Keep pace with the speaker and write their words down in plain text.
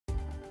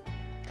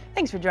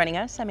Thanks for joining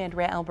us. I'm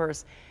Andrea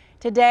Albers.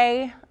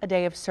 Today, a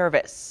day of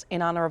service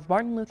in honor of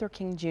Martin Luther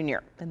King Jr.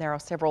 And there are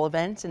several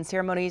events and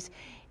ceremonies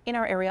in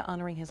our area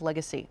honoring his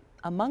legacy.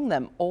 Among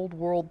them, Old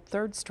World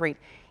 3rd Street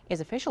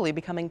is officially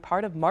becoming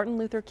part of Martin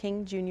Luther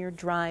King Jr.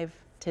 Drive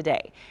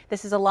today.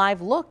 This is a live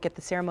look at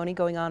the ceremony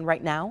going on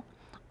right now.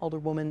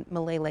 Alderwoman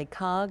Malele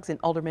Coggs and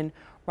Alderman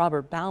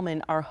Robert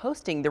Bauman are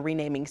hosting the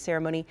renaming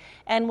ceremony,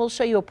 and we'll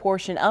show you a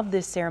portion of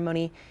this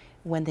ceremony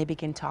when they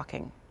begin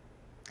talking.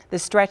 The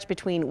stretch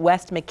between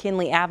West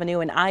McKinley Avenue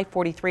and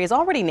I-43 is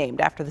already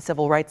named after the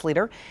civil rights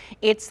leader.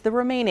 It's the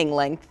remaining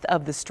length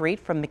of the street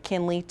from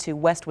McKinley to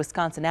West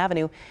Wisconsin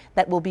Avenue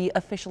that will be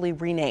officially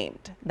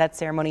renamed. That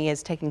ceremony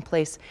is taking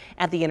place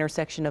at the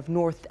intersection of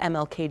North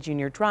MLK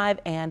Jr. Drive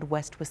and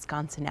West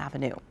Wisconsin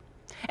Avenue.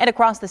 And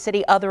across the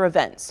city, other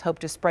events hope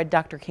to spread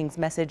Dr. King's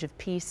message of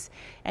peace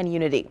and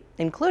unity,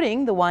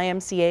 including the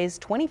YMCA's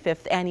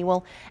 25th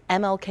Annual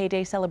MLK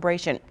Day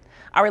Celebration.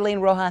 Our Elaine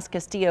Rojas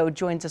Castillo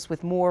joins us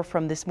with more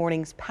from this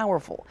morning's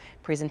powerful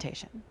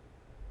presentation.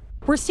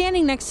 We're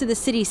standing next to the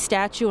city's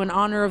statue in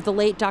honor of the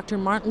late Dr.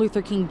 Martin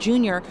Luther King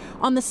Jr.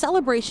 on the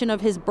celebration of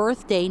his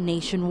birthday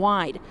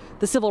nationwide.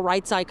 The civil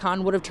rights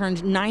icon would have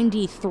turned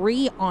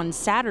 93 on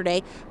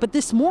Saturday, but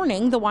this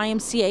morning the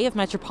YMCA of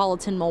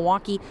Metropolitan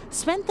Milwaukee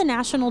spent the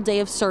National Day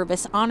of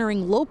Service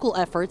honoring local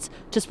efforts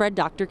to spread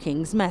Dr.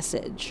 King's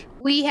message.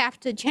 We have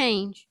to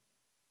change.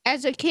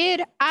 As a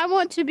kid, I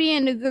want to be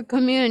in a good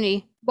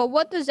community, but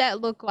what does that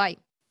look like?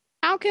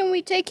 How can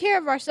we take care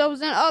of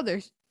ourselves and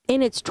others?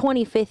 In its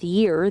 25th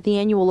year, the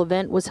annual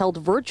event was held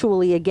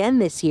virtually again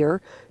this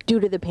year due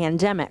to the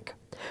pandemic.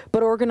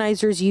 But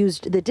organizers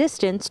used the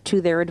distance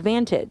to their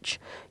advantage,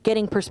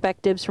 getting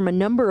perspectives from a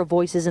number of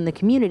voices in the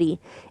community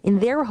in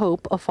their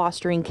hope of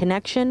fostering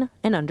connection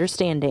and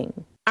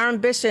understanding. Our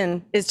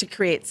ambition is to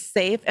create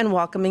safe and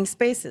welcoming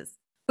spaces,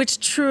 which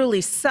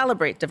truly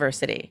celebrate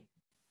diversity.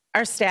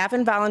 Our staff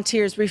and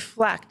volunteers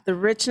reflect the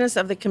richness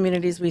of the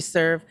communities we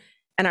serve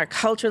and are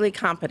culturally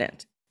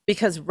competent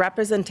because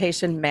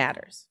representation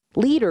matters.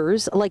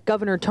 Leaders like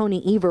Governor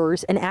Tony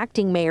Evers and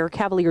Acting Mayor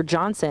Cavalier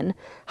Johnson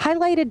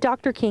highlighted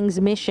Dr.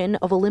 King's mission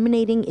of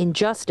eliminating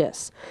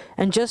injustice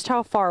and just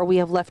how far we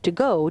have left to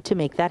go to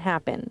make that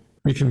happen.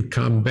 We can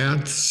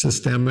combat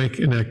systemic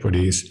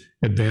inequities,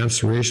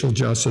 advance racial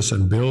justice,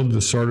 and build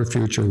the sort of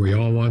future we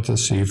all want to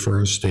see for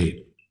our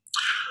state.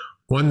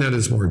 One that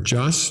is more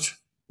just,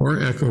 more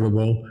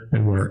equitable,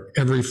 and where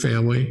every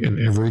family and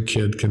every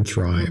kid can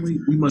thrive.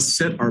 We must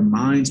set our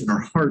minds and our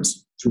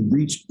hearts to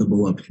reach the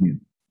beloved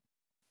community.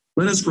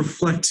 Let us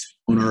reflect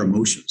on our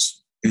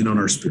emotions and on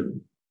our spirit.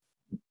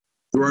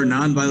 Through our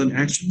nonviolent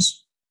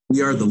actions,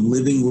 we are the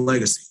living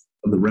legacy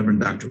of the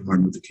Reverend Dr.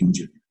 Martin Luther King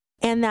Jr.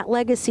 And that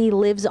legacy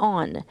lives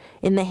on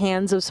in the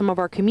hands of some of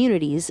our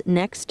community's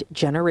next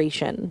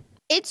generation.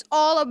 It's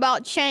all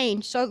about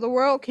change so the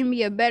world can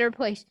be a better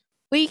place.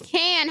 We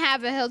can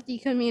have a healthy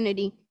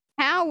community.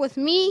 How? With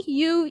me,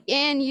 you,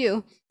 and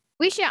you.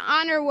 We should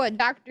honor what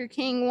Dr.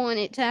 King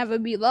wanted, to have a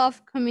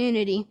beloved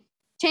community.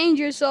 Change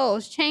your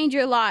souls, change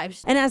your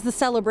lives. And as the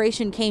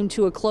celebration came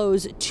to a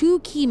close,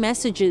 two key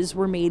messages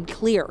were made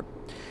clear.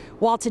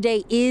 While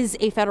today is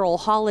a federal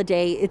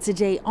holiday, it's a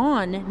day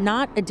on,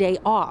 not a day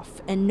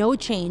off, and no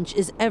change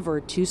is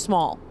ever too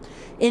small.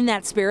 In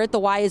that spirit, the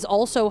Y is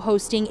also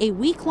hosting a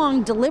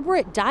week-long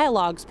Deliberate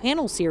Dialogues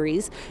panel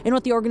series in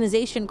what the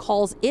organization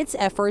calls its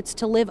efforts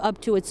to live up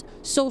to its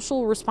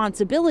social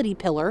responsibility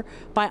pillar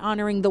by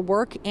honoring the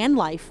work and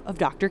life of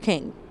Dr.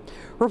 King.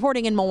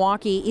 Reporting in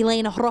Milwaukee,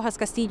 Elaine Rojas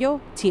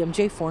Castillo,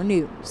 TMJ4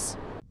 News.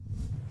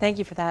 Thank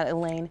you for that,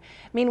 Elaine.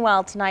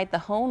 Meanwhile, tonight the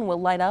Hone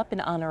will light up in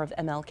honor of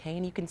MLK,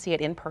 and you can see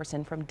it in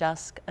person from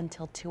dusk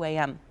until 2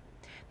 a.m.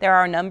 There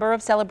are a number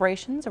of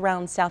celebrations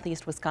around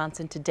southeast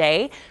Wisconsin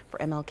today for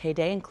MLK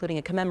Day, including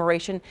a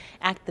commemoration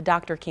at the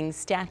Dr. King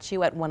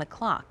statue at 1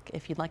 o'clock.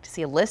 If you'd like to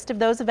see a list of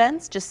those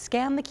events, just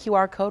scan the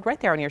QR code right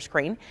there on your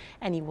screen,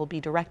 and you will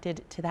be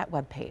directed to that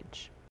webpage.